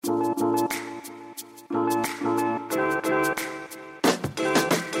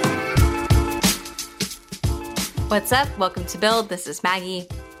What's up? Welcome to Build. This is Maggie.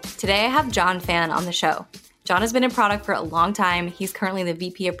 Today I have John Fan on the show. John has been in product for a long time. He's currently the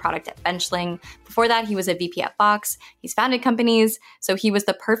VP of product at Benchling. Before that, he was a VP at Box. He's founded companies, so he was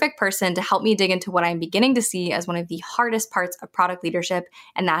the perfect person to help me dig into what I'm beginning to see as one of the hardest parts of product leadership,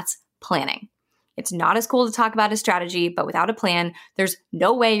 and that's planning. It's not as cool to talk about a strategy, but without a plan, there's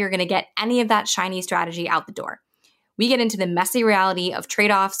no way you're going to get any of that shiny strategy out the door. We get into the messy reality of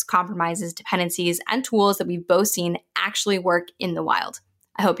trade-offs, compromises, dependencies, and tools that we've both seen actually work in the wild.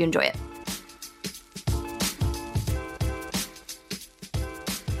 I hope you enjoy it.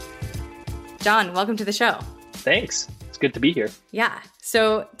 John, welcome to the show. Thanks. It's good to be here. Yeah.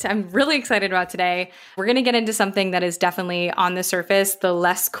 So I'm really excited about today. We're going to get into something that is definitely on the surface, the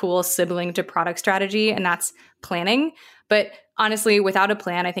less cool sibling to product strategy, and that's planning. But honestly, without a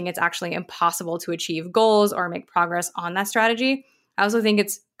plan, I think it's actually impossible to achieve goals or make progress on that strategy. I also think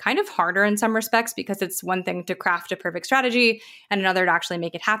it's kind of harder in some respects because it's one thing to craft a perfect strategy and another to actually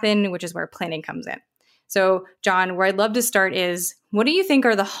make it happen, which is where planning comes in. So, John, where I'd love to start is, what do you think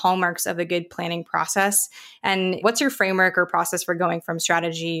are the hallmarks of a good planning process? And what's your framework or process for going from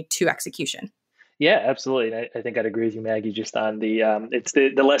strategy to execution? Yeah, absolutely. And I think I'd agree with you, Maggie, just on it's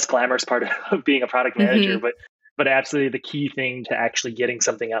the less glamorous part of being a product manager, but absolutely the key thing to actually getting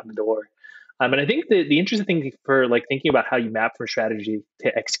something out the door. And I think the interesting thing for like thinking about how you map from strategy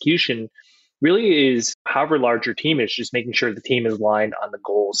to execution really is, however large your team is, just making sure the team is aligned on the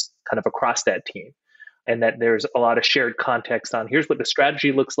goals kind of across that team. And that there's a lot of shared context on here's what the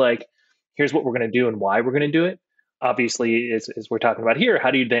strategy looks like, here's what we're going to do and why we're going to do it. Obviously, as we're talking about here, how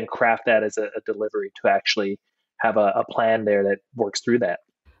do you then craft that as a delivery to actually have a plan there that works through that?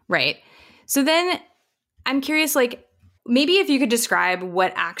 Right. So then I'm curious, like, maybe if you could describe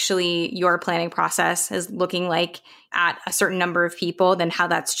what actually your planning process is looking like at a certain number of people, then how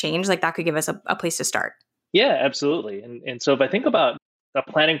that's changed, like that could give us a place to start. Yeah, absolutely. And so if I think about a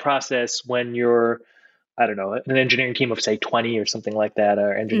planning process when you're, I don't know, an engineering team of say 20 or something like that,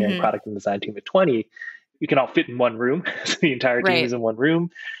 or engineering product and design team of 20, you can all fit in one room. So the entire team is in one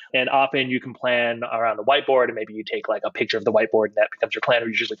room. And often you can plan around the whiteboard, and maybe you take like a picture of the whiteboard and that becomes your plan, or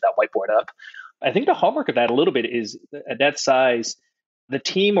you just leave that whiteboard up. I think the hallmark of that a little bit is at that size, the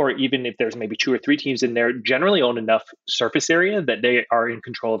team, or even if there's maybe 2 or 3 teams in there, generally own enough surface area that they are in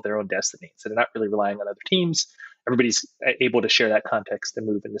control of their own destiny. So they're not really relying on other teams. Everybody's able to share that context and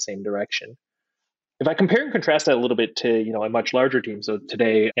move in the same direction. If I compare and contrast that a little bit to, a much larger team. So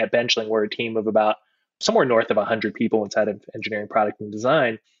today at Benchling, we're a team of about somewhere north of 100 people inside of engineering, product, and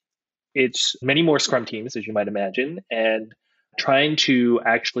design. It's many more Scrum teams, as you might imagine, and trying to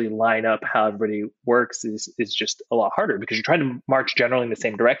actually line up how everybody works is just a lot harder because you're trying to march generally in the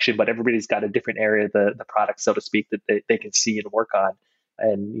same direction, but everybody's got a different area of the product, so to speak, that they can see and work on.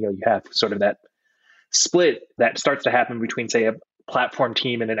 And you have sort of that split that starts to happen between, say, a platform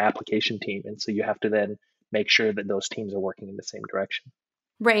team and an application team. And so you have to then make sure that those teams are working in the same direction.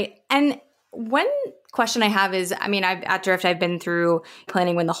 Right. And one question I have is, at Drift, I've been through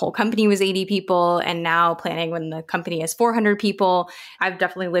planning when the whole company was 80 people and now planning when the company is 400 people. I've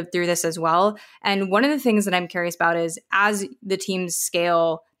definitely lived through this as well. And one of the things that I'm curious about is, as the teams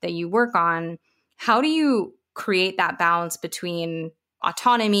scale that you work on, how do you create that balance between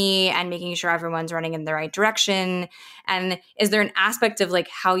autonomy and making sure everyone's running in the right direction? And is there an aspect of like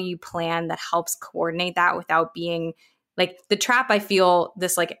how you plan that helps coordinate that without being like the trap I feel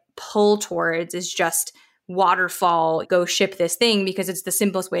this like pull towards is just waterfall, go ship this thing because it's the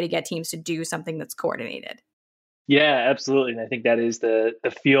simplest way to get teams to do something that's coordinated. Yeah, absolutely. And I think that is the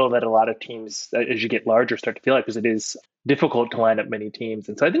feel that a lot of teams, as you get larger, start to feel like, because it is difficult to line up many teams.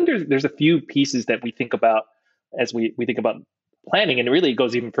 And so I think there's a few pieces that we think about as we think about planning, and it really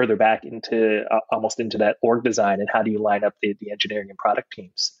goes even further back into almost into that org design and how do you line up the engineering and product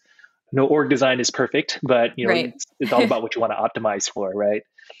teams. No org design is perfect, but right. it's all about what you want to optimize for, right?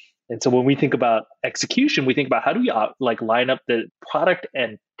 And so when we think about execution, we think about how do we line up the product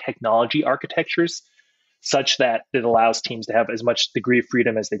and technology architectures such that it allows teams to have as much degree of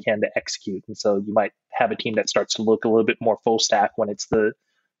freedom as they can to execute. And so you might have a team that starts to look a little bit more full stack when it's the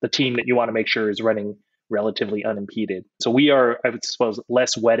team that you want to make sure is running relatively unimpeded. So we are, I would suppose,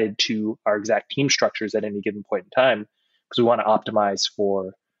 less wedded to our exact team structures at any given point in time because we want to optimize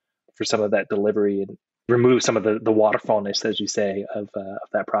for some of that delivery and remove some of the waterfallness, as you say, of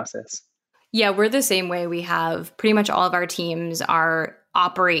that process. Yeah, we're the same way. We have pretty much all of our teams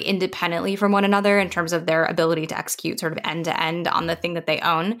operate independently from one another in terms of their ability to execute sort of end to end on the thing that they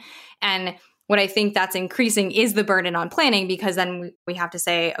own. And what I think that's increasing is the burden on planning, because then we have to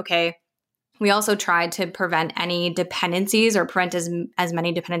say, okay, we also tried to prevent any dependencies or prevent as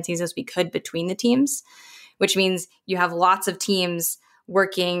many dependencies as we could between the teams, which means you have lots of teams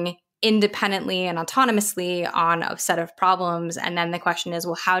working independently and autonomously on a set of problems. And then the question is,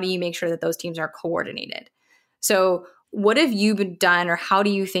 well, how do you make sure that those teams are coordinated? So what have you been done, or how do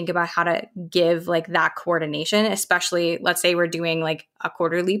you think about how to give like that coordination, especially let's say we're doing like a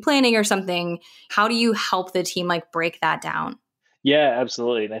quarterly planning or something? How do you help the team like break that down? Yeah,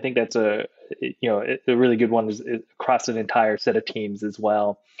 absolutely. And I think that's a really good one is across an entire set of teams as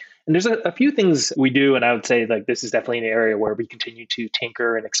well. And there's a few things we do, and I would say like this is definitely an area where we continue to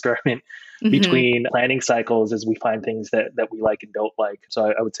tinker and experiment between planning cycles as we find things that we like and don't like. So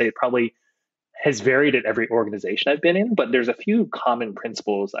I would say it probably has varied at every organization I've been in, but there's a few common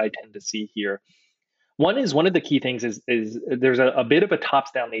principles I tend to see here. One of the key things is there's a bit of a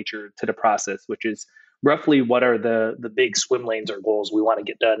tops-down nature to the process, which is roughly what are the big swim lanes or goals we want to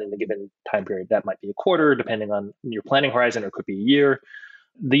get done in a given time period. That might be a quarter, depending on your planning horizon, or it could be a year.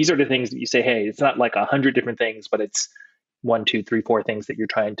 These are the things that you say, hey, it's not like 100 different things, but it's 1, 2, 3, 4 things that you're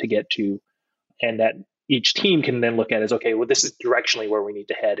trying to get to. And that each team can then look at as, okay, well, this is directionally where we need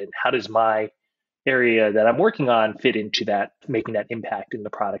to head. And how does my area that I'm working on fit into that, making that impact in the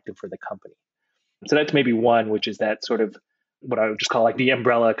product and for the company? So that's maybe one, which is that sort of what I would just call like the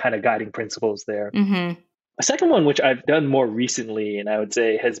umbrella kind of guiding principles there. A second one, which I've done more recently, and I would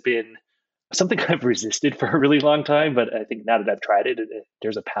say has been something I've resisted for a really long time, but I think now that I've tried it,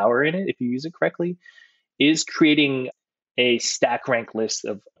 there's a power in it if you use it correctly, is creating a stack rank list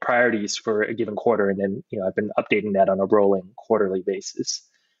of priorities for a given quarter. And then, I've been updating that on a rolling quarterly basis.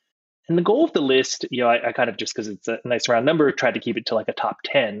 And the goal of the list, I kind of, just because it's a nice round number, tried to keep it to like a top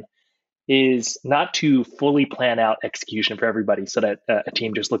 10, is not to fully plan out execution for everybody so that a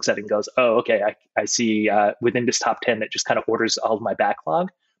team just looks at it and goes, oh, okay, I see within this top 10 that just kind of orders all of my backlog.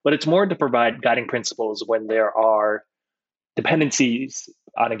 But it's more to provide guiding principles when there are dependencies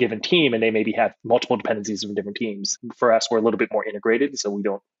on a given team, and they maybe have multiple dependencies from different teams. For us, we're a little bit more integrated, so we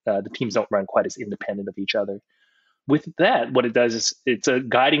don't the teams don't run quite as independent of each other. With that, what it does is it's a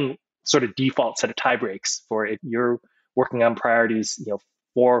guiding sort of default set of tie breaks for if you're working on priorities,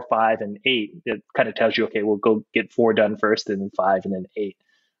 4, 5, and 8. It kind of tells you, okay, we'll go get 4 done first, and then 5, and then 8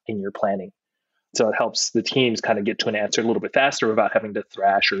 in your planning. So it helps the teams kind of get to an answer a little bit faster without having to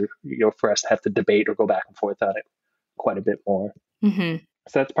thrash or, for us to have to debate or go back and forth on it quite a bit more. So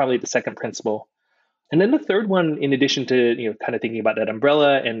that's probably the second principle. And then the third one, in addition to, kind of thinking about that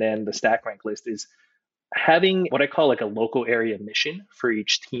umbrella and then the stack rank list, is having what I call like a local area mission for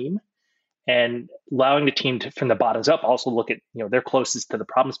each team, and allowing the team to, from the bottoms up, also look at, they're closest to the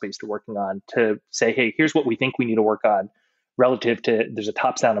problem space they're working on, to say, hey, here's what we think we need to work on relative to, there's a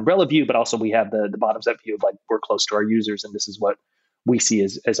tops down umbrella view, but also we have the bottoms up view of like, we're close to our users, and this is what we see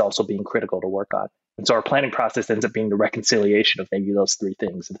as also being critical to work on. And so our planning process ends up being the reconciliation of maybe those 3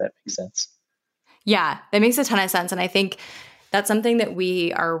 things, if that makes sense. Yeah, that makes a ton of sense. And I think that's something that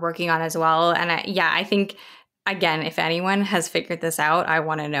we are working on as well. And I think, again, if anyone has figured this out, I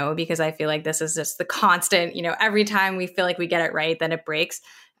want to know, because I feel like this is just the constant, every time we feel like we get it right, then it breaks.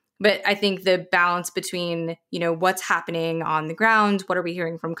 But I think the balance between, what's happening on the ground, what are we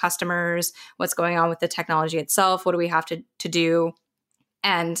hearing from customers, what's going on with the technology itself, what do we have to do,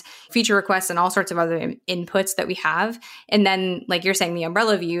 and feature requests and all sorts of other inputs that we have. And then, like you're saying, the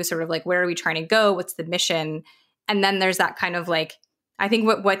umbrella view, sort of like, where are we trying to go? What's the mission? And then there's that kind of like, I think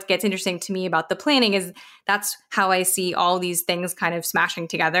what gets interesting to me about the planning is that's how I see all these things kind of smashing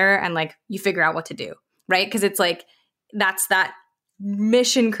together, and like you figure out what to do, right? Because it's like, that's that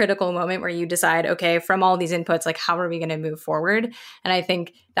mission critical moment where you decide, okay, from all these inputs, like how are we going to move forward? And I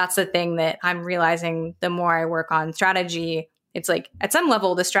think that's the thing that I'm realizing the more I work on strategy. It's like at some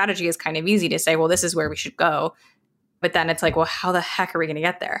level, the strategy is kind of easy to say, well, this is where we should go. But then it's like, well, how the heck are we going to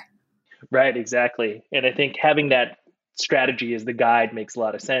get there? Right, exactly. And I think having that strategy as the guide makes a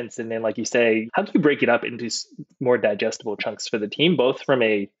lot of sense. And then, like you say, how do you break it up into more digestible chunks for the team, both from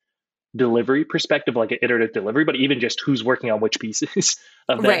a delivery perspective, like an iterative delivery, but even just who's working on which pieces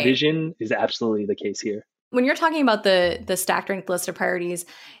of that vision is absolutely the case here. When you're talking about the stacked ranked list of priorities,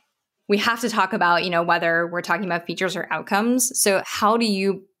 we have to talk about, whether we're talking about features or outcomes. So how do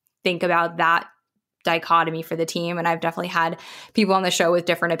you think about that dichotomy for the team? And I've definitely had people on the show with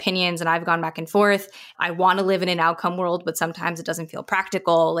different opinions, and I've gone back and forth. I want to live in an outcome world, but sometimes it doesn't feel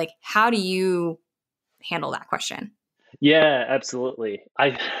practical. Like, how do you handle that question? Yeah, absolutely.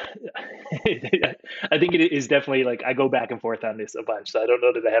 I think it is definitely like, I go back and forth on this a bunch. So I don't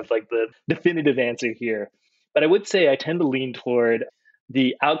know that I have like the definitive answer here, but I would say I tend to lean toward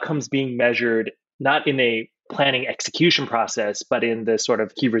the outcomes being measured, not in a planning execution process, but in the sort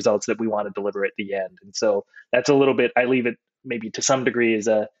of key results that we want to deliver at the end. And so that's a little bit, I leave it maybe to some degree as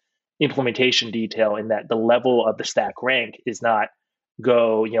a implementation detail in that the level of the stack rank is not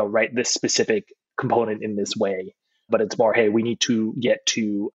go, write this specific component in this way, but it's more, hey, we need to get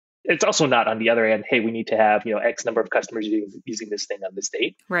to, it's also not on the other end, hey, we need to have, X number of customers using this thing on this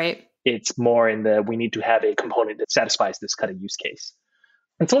date. Right. It's more in the, we need to have a component that satisfies this kind of use case.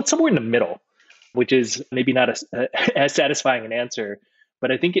 And so it's somewhere in the middle, which is maybe not as satisfying an answer,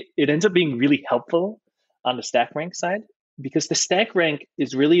 but I think it ends up being really helpful on the stack rank side, because the stack rank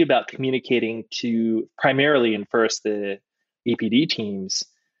is really about communicating to primarily and first the EPD teams.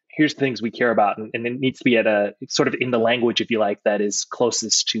 Here's the things we care about. And it needs to be at a sort of in the language, if you like, that is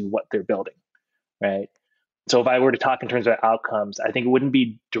closest to what they're building, right? So if I were to talk in terms of outcomes, I think it wouldn't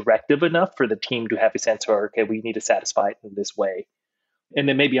be directive enough for the team to have a sense for, okay, we need to satisfy it in this way. And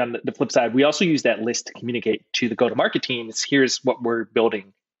then maybe on the flip side, we also use that list to communicate to the go-to-market teams, here's what we're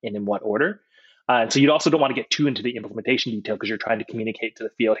building and in what order. And so you also don't want to get too into the implementation detail because you're trying to communicate to the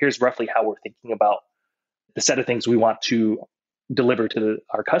field, here's roughly how we're thinking about the set of things we want to deliver to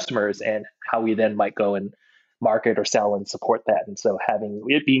our customers and how we then might go and market or sell and support that. And so having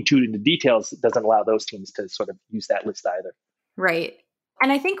it being too into details doesn't allow those teams to sort of use that list either. Right.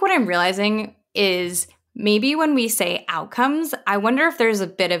 And I think what I'm realizing is maybe when we say outcomes, I wonder if there's a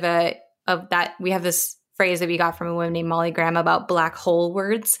bit of that. We have this phrase that we got from a woman named Molly Graham about black hole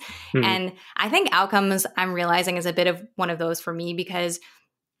words. Mm-hmm. And I think outcomes, I'm realizing, is a bit of one of those for me, because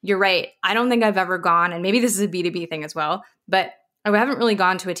you're right. I don't think I've ever gone, and maybe this is a B2B thing as well, but I haven't really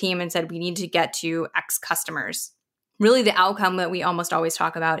gone to a team and said, we need to get to X customers. Really, the outcome that we almost always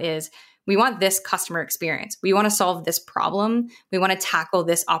talk about is we want this customer experience. We want to solve this problem. We want to tackle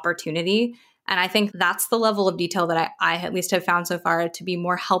this opportunity. And I think that's the level of detail that I at least have found so far to be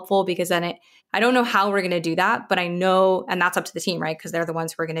more helpful, because then I don't know how we're going to do that, but I know, and that's up to the team, right? Because they're the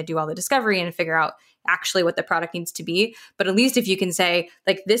ones who are going to do all the discovery and figure out actually what the product needs to be. But at least if you can say,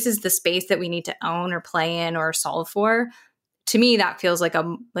 like, this is the space that we need to own or play in or solve for, to me, that feels like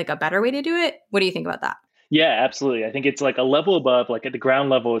a better way to do it. What do you think about that? Yeah, absolutely. I think it's like a level above, like at the ground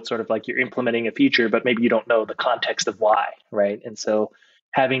level, it's sort of like you're implementing a feature, but maybe you don't know the context of why, right? And so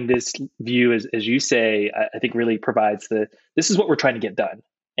having this view, as you say, I think really provides this is what we're trying to get done.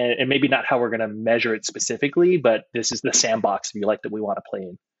 And maybe not how we're going to measure it specifically, but this is the sandbox, if you like, that we want to play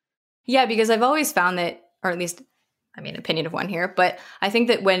in. Yeah, because I've always found that, or at least, opinion of one here, but I think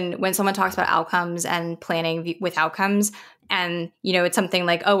that when someone talks about outcomes and planning with outcomes, and, it's something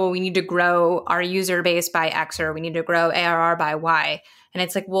like, oh, well, we need to grow our user base by X, or we need to grow ARR by Y. And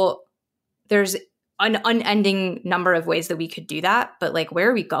it's like, well, there's an unending number of ways that we could do that, but like, where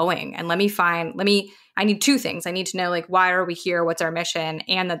are we going? And I need two things. I need to know, like, why are we here? What's our mission?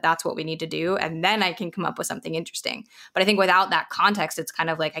 And that's what we need to do. And then I can come up with something interesting. But I think without that context, it's kind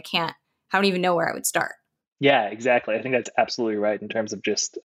of like, I don't even know where I would start. Yeah, exactly. I think that's absolutely right in terms of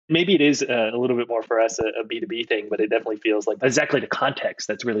just, maybe it is a little bit more for us a B2B thing, but it definitely feels like exactly the context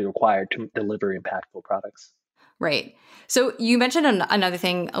that's really required to deliver impactful products. Right. So you mentioned another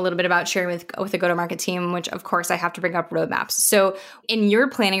thing a little bit about sharing with the go-to-market team, which of course I have to bring up roadmaps. So in your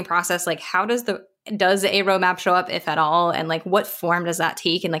planning process, like, how does a roadmap show up, if at all? And like, what form does that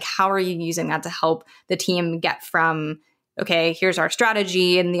take? And like, how are you using that to help the team get from, okay, here's our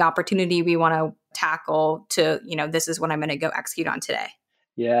strategy and the opportunity we want to tackle, to, this is what I'm going to go execute on today?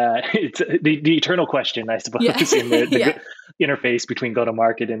 Yeah, it's the eternal question, I suppose, in the interface between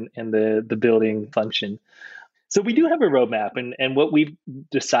go-to-market and the building function. So we do have a roadmap, and what we've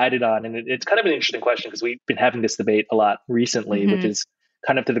decided on, and it's kind of an interesting question because we've been having this debate a lot recently, which is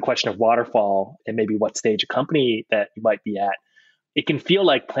kind of to the question of waterfall and maybe what stage a company that you might be at. It can feel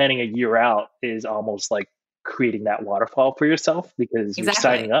like planning a year out is almost like creating that waterfall for yourself, because you're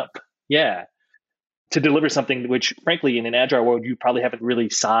signing up. Yeah. To deliver something which, frankly, in an agile world, you probably haven't really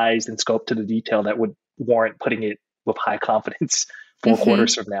sized and scoped to the detail that would warrant putting it with high confidence 4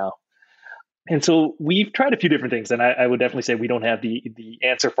 quarters from now. And so we've tried a few different things, and I would definitely say we don't have the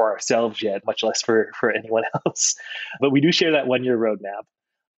answer for ourselves yet, much less for anyone else. But we do share that 1-year roadmap.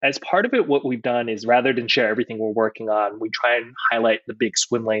 As part of it, what we've done is, rather than share everything we're working on, we try and highlight the big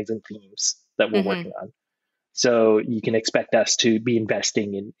swim lanes and themes that we're working on. So you can expect us to be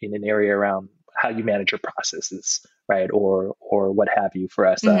investing in an area around how you manage your processes, right? Or what have you for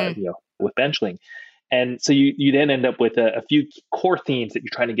us, with Benchling. And so you then end up with a few core themes that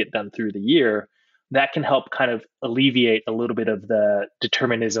you're trying to get done through the year that can help kind of alleviate a little bit of the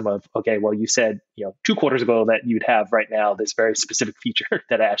determinism of, okay, well, you said, 2 quarters ago that you'd have right now this very specific feature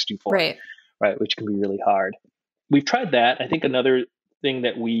that I asked you for, right? Which can be really hard. We've tried that. I think another thing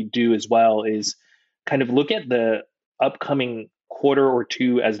that we do as well is kind of look at the upcoming quarter or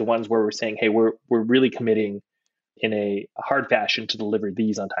two as the ones where we're saying, hey, we're really committing in a hard fashion to deliver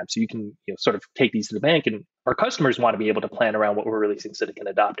these on time. So you can sort of take these to the bank, and our customers want to be able to plan around what we're releasing so they can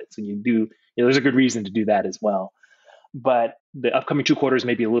adopt it. So there's a good reason to do that as well. But the upcoming 2 quarters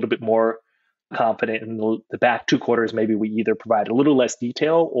may be a little bit more confident, and the back 2 quarters, maybe we either provide a little less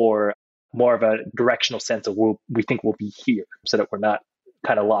detail or more of a directional sense of we think we'll be here, so that we're not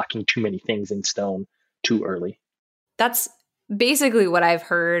kind of locking too many things in stone too early. That's basically what I've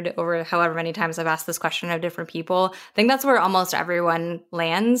heard over however many times I've asked this question of different people. I think that's where almost everyone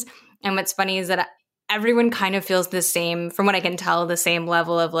lands. And what's funny is that everyone kind of feels the same, from what I can tell, the same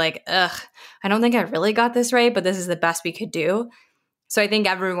level of like, I don't think I really got this right, but this is the best we could do. So I think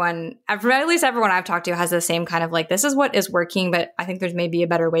at least everyone I've talked to has the same kind of like, this is what is working, but I think there's maybe a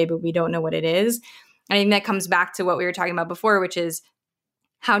better way, but we don't know what it is. And I think that comes back to what we were talking about before, which is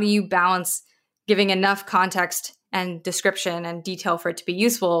how do you balance giving enough context and description and detail for it to be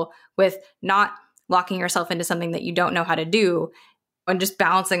useful with not locking yourself into something that you don't know how to do, and just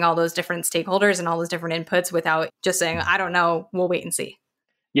balancing all those different stakeholders and all those different inputs without just saying, I don't know, we'll wait and see.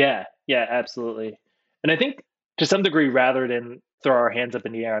 Yeah, absolutely. And I think to some degree, rather than throw our hands up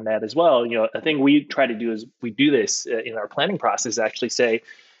in the air on that as well, a thing we try to do is we do this in our planning process, actually say,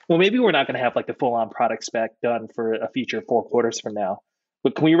 well, maybe we're not going to have like the full on product spec done for a feature 4 quarters from now.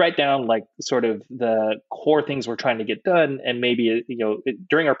 But can we write down like sort of the core things we're trying to get done? And maybe,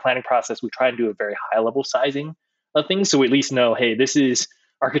 during our planning process, we try and do a very high level sizing of things. So we at least know, hey, this is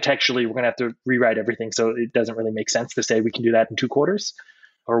architecturally, we're going to have to rewrite everything. So it doesn't really make sense to say we can do that in 2 quarters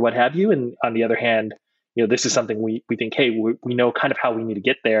or what have you. And on the other hand, this is something we think, hey, we know kind of how we need to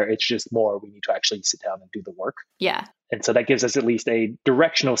get there. It's just more, we need to actually sit down and do the work. Yeah. And so that gives us at least a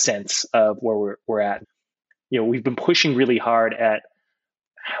directional sense of where we're at. We've been pushing really hard at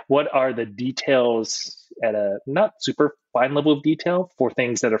what are the details at a not super fine level of detail for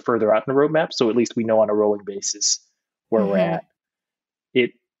things that are further out in the roadmap. So at least we know on a rolling basis where we're at.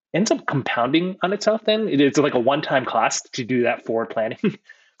 It ends up compounding on itself then. It's like a one-time cost to do that forward planning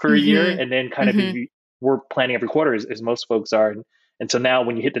for a year. And then kind of we're planning every quarter as most folks are. And so now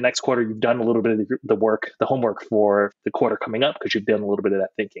when you hit the next quarter, you've done a little bit of the work, the homework for the quarter coming up, because you've done a little bit of that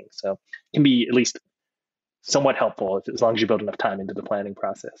thinking. So it can be at least somewhat helpful as long as you build enough time into the planning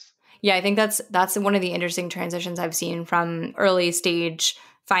process. Yeah, I think that's one of the interesting transitions I've seen from early stage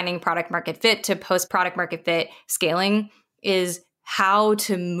finding product market fit to post product market fit scaling, is how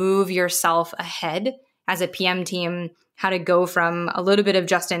to move yourself ahead as a PM team, how to go from a little bit of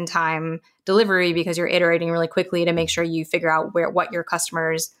just-in-time delivery because you're iterating really quickly to make sure you figure out what your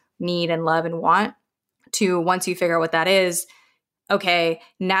customers need and love and want, to once you figure out what that is, okay,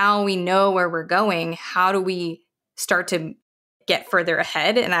 now we know where we're going. How do we start to get further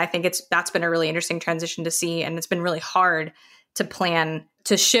ahead? And I think that's been a really interesting transition to see. And it's been really hard to plan,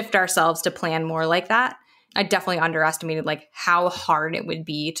 to shift ourselves to plan more like that. I definitely underestimated like how hard it would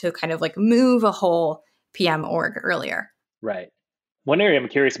be to kind of like move a whole PM org earlier. Right. One area I'm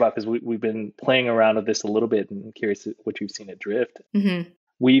curious about, because we've been playing around with this a little bit, and I'm curious what you've seen at Drift.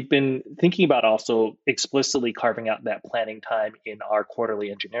 We've been thinking about also explicitly carving out that planning time in our quarterly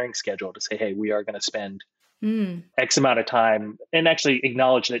engineering schedule to say, hey, we are going to spend X amount of time, and actually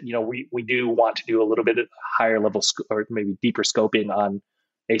acknowledge that, we do want to do a little bit of higher level or maybe deeper scoping on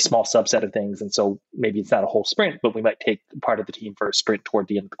a small subset of things. And so maybe it's not a whole sprint, but we might take part of the team for a sprint toward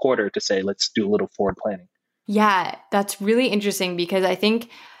the end of the quarter to say, let's do a little forward planning. Yeah, that's really interesting, because I think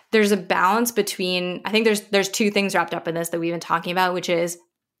there's a balance between, I think there's 2 things wrapped up in this that we've been talking about, which is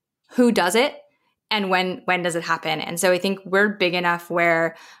who does it and when does it happen? And so I think we're big enough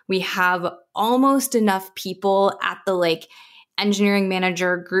where we have almost enough people at the like engineering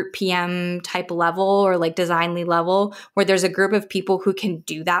manager, group PM type level, or like design lead level, where there's a group of people who can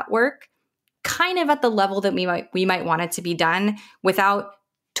do that work kind of at the level that we might want it to be done without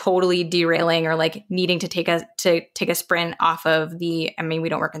totally derailing or like needing to take a sprint off of we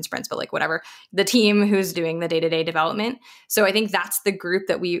don't work in sprints, but like whatever, the team who's doing the day-to-day development. So I think that's the group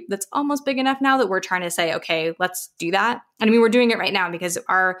that's almost big enough now that we're trying to say, okay, let's do that. And we're doing it right now because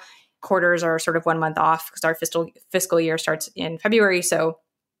our quarters are sort of 1 month off because our fiscal year starts in February. So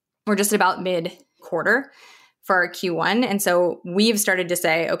we're just about mid-quarter for our Q1. And so we've started to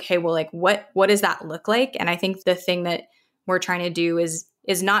say, okay, well, like what does that look like? And I think the thing that we're trying to do is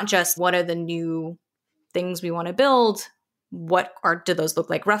not just what are the new things we want to build, do those look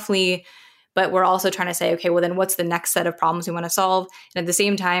like roughly, but we're also trying to say, okay, well then what's the next set of problems we want to solve? And at the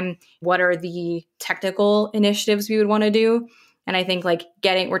same time, what are the technical initiatives we would want to do? And I think like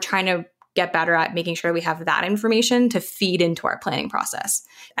we're trying to get better at making sure we have that information to feed into our planning process.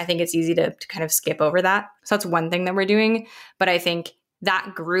 I think it's easy to kind of skip over that. So that's one thing that we're doing. But I think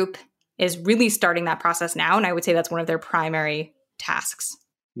that group is really starting that process now. And I would say that's one of their primary tasks.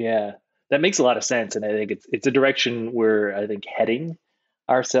 Yeah, that makes a lot of sense. And I think it's a direction we're, I think, heading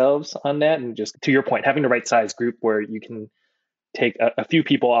ourselves on that. And just to your point, having the right size group where you can take a few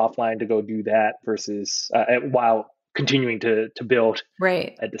people offline to go do that versus while continuing to build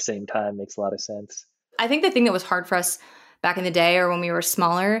right at the same time makes a lot of sense. I think the thing that was hard for us back in the day or when we were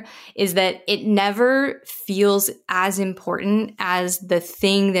smaller is that it never feels as important as the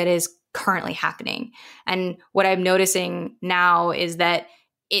thing that is currently happening. And what I'm noticing now is that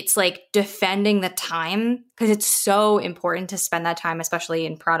it's like defending the time because it's so important to spend that time, especially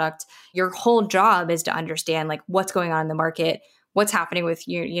in product. Your whole job is to understand like what's going on in the market, what's happening with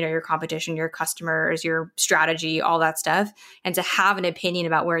your competition, your customers, your strategy, all that stuff, and to have an opinion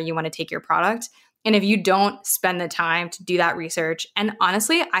about where you want to take your product. And if you don't spend the time to do that research, and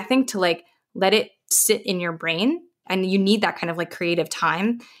honestly, I think to like let it sit in your brain, and you need that kind of like creative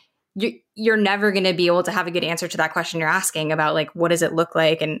time, you're never going to be able to have a good answer to that question you're asking about like, what does it look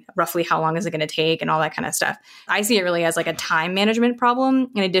like and roughly how long is it going to take and all that kind of stuff. I see it really as like a time management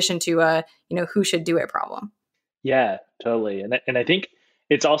problem in addition to a, who should do it problem. Yeah, totally. And I think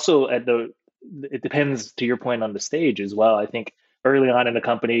it's also it depends to your point on the stage as well. I think early on in a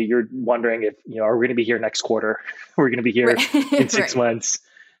company, you're wondering if, are we going to be here next quarter? We're going to be here in 6 months.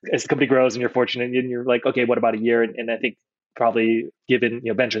 As the company grows and you're fortunate and you're like, okay, what about a year? And I think probably given,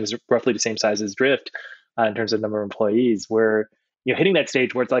 Benjamin's roughly the same size as Drift in terms of number of employees, where, hitting that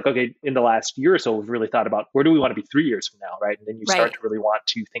stage where it's like, okay, in the last year or so, we've really thought about where do we want to be 3 years from now, right? And then you start to really want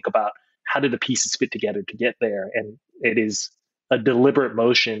to think about how do the pieces fit together to get there? And it is a deliberate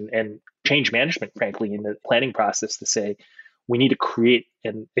motion and change management, frankly, in the planning process to say, we need to create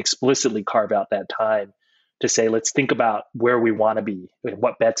and explicitly carve out that time to say, let's think about where we want to be.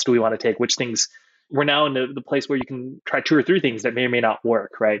 What bets do we want to take? Which things we're now in the place where you can try 2 or 3 things that may or may not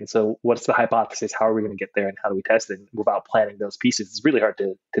work, right? And so what's the hypothesis? How are we going to get there and how do we test it? And without planning those pieces, it's really hard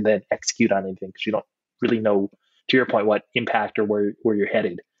to then execute on anything because you don't really know, to your point, what impact or where you're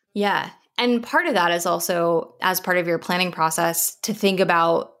headed. Yeah. And part of that is also as part of your planning process to think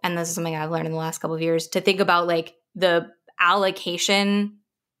about, and this is something I've learned in the last couple of years, to think about like the allocation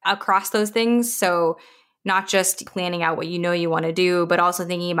across those things. So not just planning out what you want to do, but also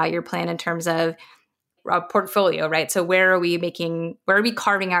thinking about your plan in terms of a portfolio, right? So where are we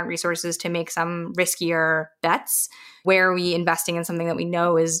carving out resources to make some riskier bets? Where are we investing in something that we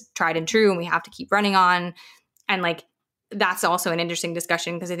know is tried and true and we have to keep running on? And like, that's also an interesting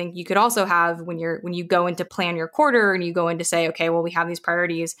discussion because I think you could also have when you go into plan your quarter and you go in to say, okay, well, we have these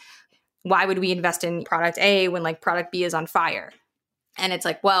priorities. Why would we invest in product A when like product B is on fire? And it's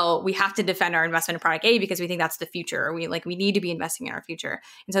like, well, we have to defend our investment in product A because we think that's the future. Or we need to be investing in our future.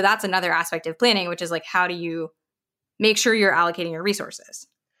 And so that's another aspect of planning, which is like, how do you make sure you're allocating your resources?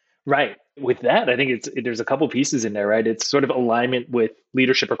 Right. With that, I think there's a couple pieces in there, right? It's sort of alignment with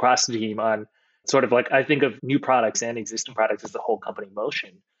leadership across the team on sort of like, I think of new products and existing products as the whole company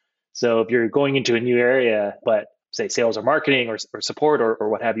motion. So if you're going into a new area, but say sales or marketing or support or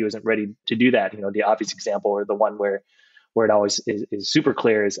what have you isn't ready to do that, the obvious example or the one where it always is super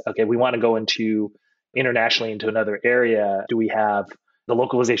clear is, okay, we want to go internationally into another area. Do we have the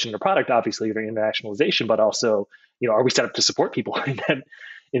localization of the product, obviously, the internationalization, but also, are we set up to support people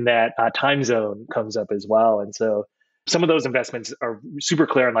in that time zone comes up as well. And so some of those investments are super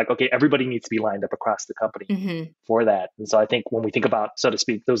clear and like, okay, everybody needs to be lined up across the company for that. And so I think when we think about, so to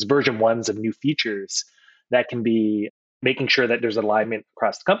speak, those version 1s of new features, that can be making sure that there's alignment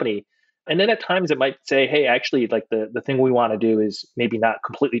across the company. And then at times it might say, hey, actually, like the thing we want to do is maybe not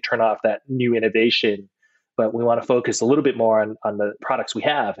completely turn off that new innovation, but we want to focus a little bit more on the products we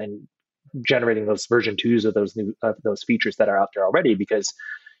have and generating those version 2s of those features that are out there already because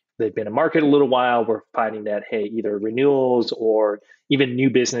they've been in market a little while. We're finding that, hey, either renewals or even new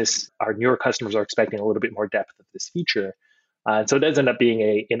business, our newer customers are expecting a little bit more depth of this feature. And so it does end up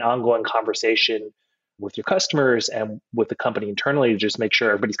being an ongoing conversation with your customers and with the company internally to just make sure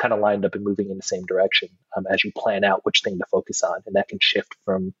everybody's kind of lined up and moving in the same direction as you plan out which thing to focus on. And that can shift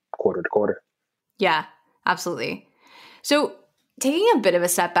from quarter to quarter. Yeah, absolutely. So taking a bit of a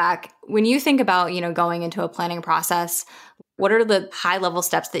step back, when you think about, going into a planning process, what are the high level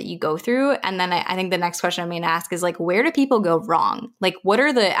steps that you go through? And then I think the next question I'm going to ask is like, where do people go wrong? Like, what are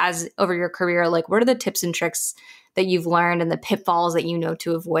as over your career, like, what are the tips and tricks that you've learned and the pitfalls that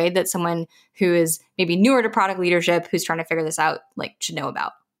to avoid that someone who is maybe newer to product leadership, who's trying to figure this out, like should know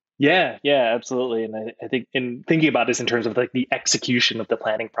about? Yeah, absolutely. And I think in thinking about this in terms of like the execution of the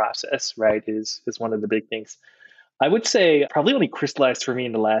planning process, right, is one of the big things. I would say probably only crystallized for me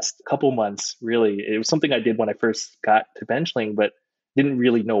in the last couple months, really. It was something I did when I first got to Benchling, but Didn't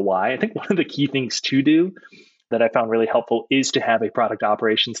really know why. I think one of the key things to do that I found really helpful is to have a product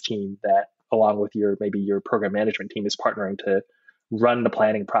operations team that, along with maybe your program management team, is partnering to run the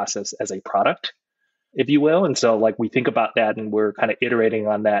planning process as a product, if you will. And so like we think about that and we're kind of iterating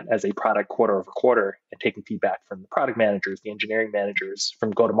on that as a product quarter over quarter and taking feedback from the product managers, the engineering managers,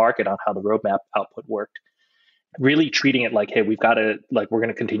 from go to market on how the roadmap output worked. Really treating it like, hey, we're going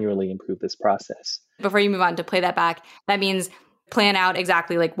to continually improve this process. Before you move on to play that back, that means plan out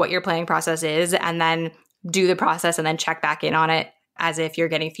exactly like what your planning process is and then do the process and then check back in on it as if you're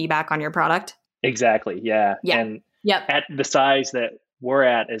getting feedback on your product. Exactly. Yeah. And at the size that we're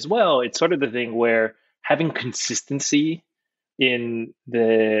at as well, it's sort of the thing where having consistency in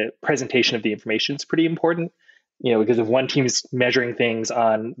the presentation of the information is pretty important, because if one team is measuring things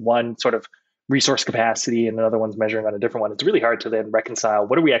on one sort of resource capacity and another one's measuring on a different one, it's really hard to then reconcile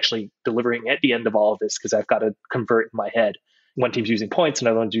what are we actually delivering at the end of all of this, because I've got to convert in my head. One team's using points,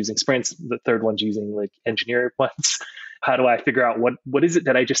 another one's using sprints, the third one's using like engineer ones. How do I figure out what is it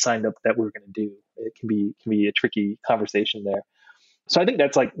that I just signed up that we're going to do? It can be a tricky conversation there. So I think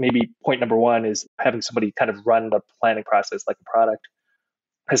that's like maybe point number one is having somebody kind of run the planning process like a product.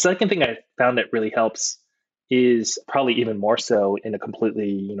 The second thing I found that really helps is probably even more so in a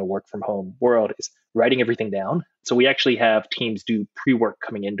completely work from home world is writing everything down. So we actually have teams do pre-work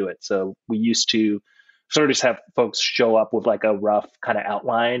coming into it. So we used to sort of just have folks show up with like a rough kind of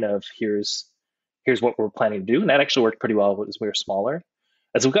outline of here's what we're planning to do. And that actually worked pretty well as we were smaller.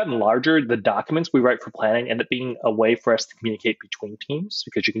 As we've gotten larger, the documents we write for planning end up being a way for us to communicate between teams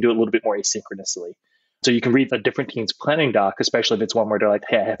because you can do it a little bit more asynchronously. So you can read a different team's planning doc, especially if it's one where they're like,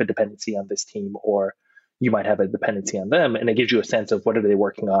 hey, I have a dependency on this team, or you might have a dependency on them. And it gives you a sense of what are they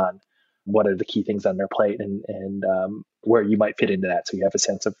working on, what are the key things on their plate, and where you might fit into that. So you have a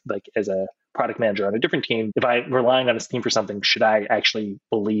sense of like, as a product manager on a different team, if I'm relying on this team for something, should I actually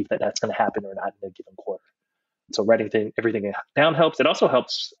believe that that's going to happen or not in a given quarter? So writing everything down helps. It also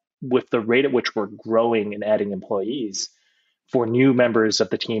helps with the rate at which we're growing and adding employees for new members of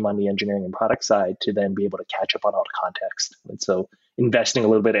the team on the engineering and product side to then be able to catch up on all the context. And so investing a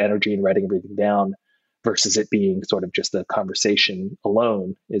little bit of energy in writing everything down versus it being sort of just a conversation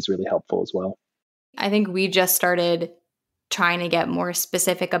alone is really helpful as well. I think we just started trying to get more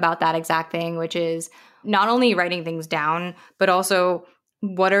specific about that exact thing, which is not only writing things down, but also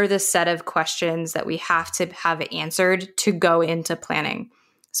what are the set of questions that we have to have answered to go into planning?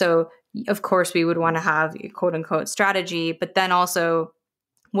 So, of course, we would want to have a quote unquote strategy, but then also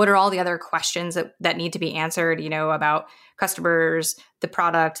what are all the other questions that need to be answered, about customers, the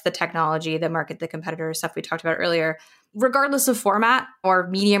product, the technology, the market, the competitors, stuff we talked about earlier, regardless of format or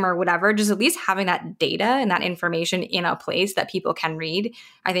medium or whatever, just at least having that data and that information in a place that people can read,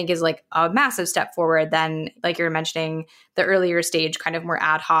 I think is like a massive step forward than, like you were mentioning, the earlier stage, kind of more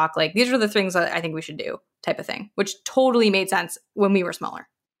ad hoc, like these are the things that I think we should do type of thing, which totally made sense when we were smaller.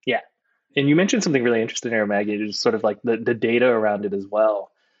 Yeah. And you mentioned something really interesting there, Maggie, is sort of like the data around it as well.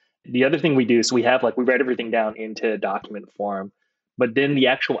 The other thing we do, so we write everything down into document form, but then the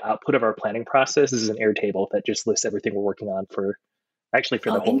actual output of our planning process is an Airtable that just lists everything we're working on for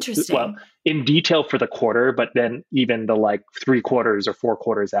the whole, in detail for the quarter, but then even the like 3 quarters or 4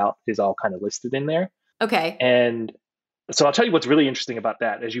 quarters out is all kind of listed in there. Okay. And so I'll tell you what's really interesting about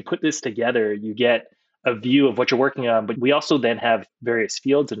that. As you put this together, you get a view of what you're working on, but we also then have various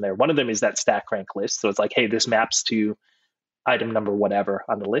fields in there. One of them is that stack rank list. So it's like, hey, this maps to item number whatever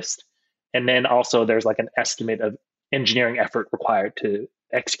on the list. And then also there's like an estimate of engineering effort required to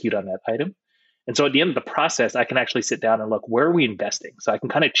execute on that item. And so at the end of the process, I can actually sit down and look, where are we investing? So I can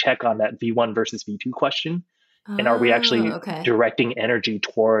kind of check on that V1 versus V2 question. And are we actually directing energy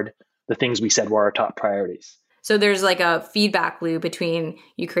toward the things we said were our top priorities? So there's like a feedback loop between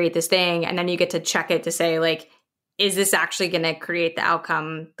you create this thing and then you get to check it to say like, is this actually going to create the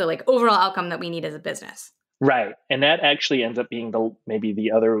outcome, the like overall outcome that we need as a business? Right. And that actually ends up being maybe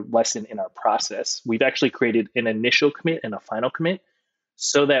the other lesson in our process. We've actually created an initial commit and a final commit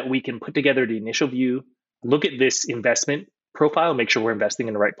so that we can put together the initial view, look at this investment profile, make sure we're investing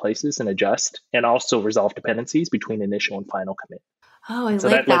in the right places and adjust, and also resolve dependencies between initial and final commit. Oh, I so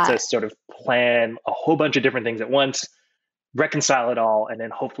like that. Lets us sort of plan a whole bunch of different things at once, reconcile it all, and then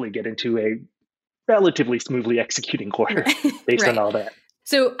hopefully get into a relatively smoothly executing quarter based on all that.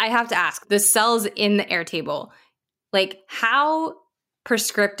 So I have to ask, the cells in the Airtable, like how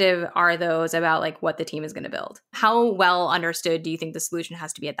prescriptive are those about like what the team is going to build? How well understood do you think the solution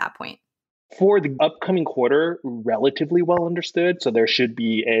has to be at that point? For the upcoming quarter, relatively well understood. So there should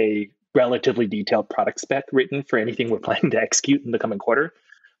be a relatively detailed product spec written for anything we're planning to execute in the coming quarter,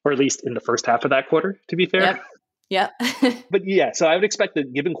 or at least in the first half of that quarter, to be fair. Yep. But yeah, so I would expect the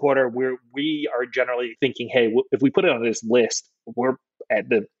given quarter where we are generally thinking, hey, if we put it on this list, we're at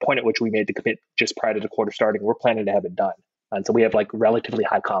the point at which we made the commit just prior to the quarter starting, we're planning to have it done. And so we have like relatively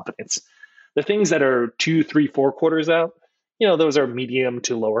high confidence. The things that are 2, 3, 4 quarters out, those are medium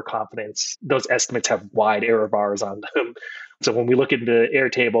to lower confidence. Those estimates have wide error bars on them. So when we look at the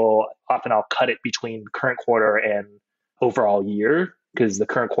Airtable, often I'll cut it between current quarter and overall year, because the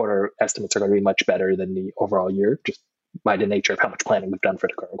current quarter estimates are going to be much better than the overall year, just by the nature of how much planning we've done for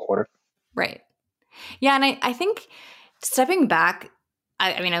the current quarter. Right. Yeah. And I think stepping back,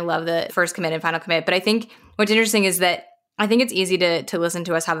 I mean, I love the first commit and final commit, but I think what's interesting is that I think it's easy to listen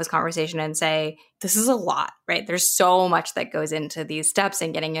to us have this conversation and say, this is a lot, right? There's so much that goes into these steps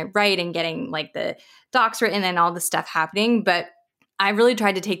and getting it right and getting like the docs written and all the stuff happening. But I really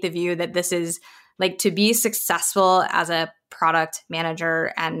tried to take the view that this is like, to be successful as a product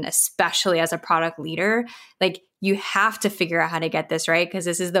manager and especially as a product leader, like you have to figure out how to get this right, because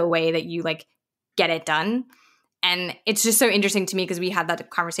this is the way that you like get it done. And it's just so interesting to me because we had that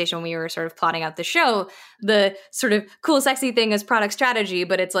conversation when we were sort of plotting out the show. The sort of cool, sexy thing is product strategy,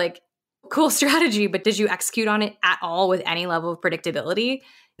 but it's like cool strategy, but did you execute on it at all with any level of predictability?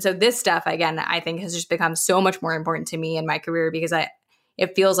 So this stuff, again, I think has just become so much more important to me in my career because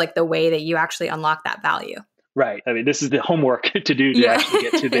it feels like the way that you actually unlock that value. Right. I mean, this is the homework to do to actually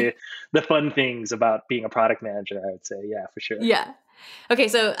get to the fun things about being a product manager, I would say. Yeah, for sure. Yeah. Okay.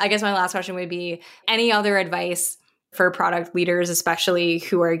 So I guess my last question would be any other advice for product leaders, especially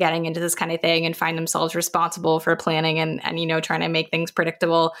who are getting into this kind of thing and find themselves responsible for planning and trying to make things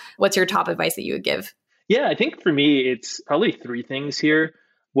predictable? What's your top advice that you would give? Yeah, I think for me, it's probably 3 things here.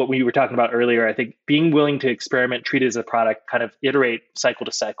 What we were talking about earlier, I think being willing to experiment, treat it as a product, kind of iterate cycle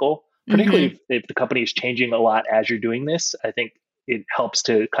to cycle, particularly if the company is changing a lot as you're doing this. I think it helps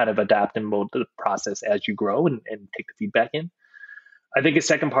to kind of adapt and mold the process as you grow and take the feedback in. I think a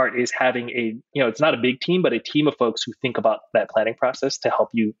second part is having it's not a big team, but a team of folks who think about that planning process to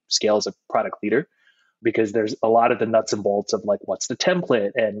help you scale as a product leader, because there's a lot of the nuts and bolts of like, what's the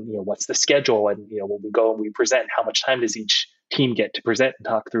template and, what's the schedule? And, when we go and we present, how much time does each team get to present and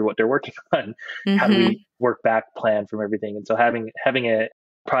talk through what they're working on? How do we work back plan from everything? And so having a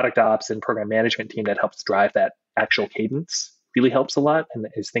product ops and program management team that helps drive that actual cadence really helps a lot and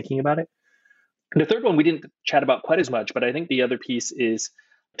is thinking about it. And the third one we didn't chat about quite as much, but I think the other piece is,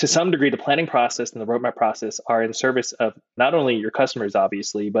 to some degree, the planning process and the roadmap process are in service of not only your customers,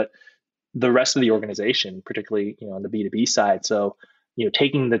 obviously, but the rest of the organization, particularly on the B2B side. So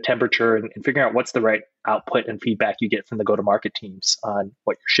taking the temperature and figuring out what's the right output and feedback you get from the go-to-market teams on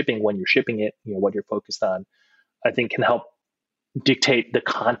what you're shipping, when you're shipping it, what you're focused on, I think can help dictate the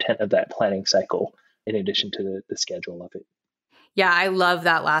content of that planning cycle in addition to the schedule of it. Yeah, I love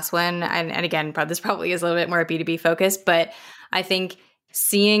that last one. And again, this probably is a little bit more B2B focused, but I think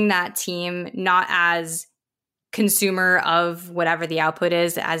seeing that team not as consumer of whatever the output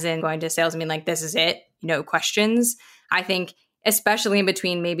is, as in going to sales, I mean, like, this is it, no questions. I think especially in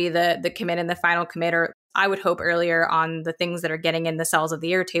between maybe the commit and the final commit, or I would hope earlier on the things that are getting in the cells of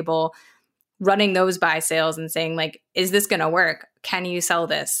the Airtable, running those by sales and saying like, is this going to work? Can you sell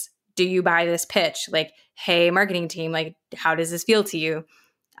this? Do you buy this pitch? Like, hey, marketing team, like, how does this feel to you?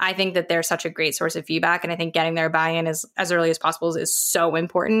 I think that they're such a great source of feedback. And I think getting their buy-in as early as possible is so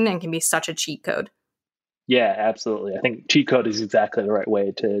important and can be such a cheat code. Yeah, absolutely. I think cheat code is exactly the right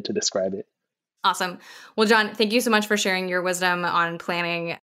way to describe it. Awesome. Well, John, thank you so much for sharing your wisdom on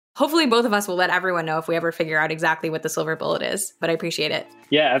planning. Hopefully both of us will let everyone know if we ever figure out exactly what the silver bullet is, but I appreciate it.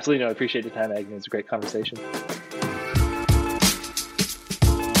 Yeah, absolutely. No, I appreciate the time, Agnes. It was a great conversation.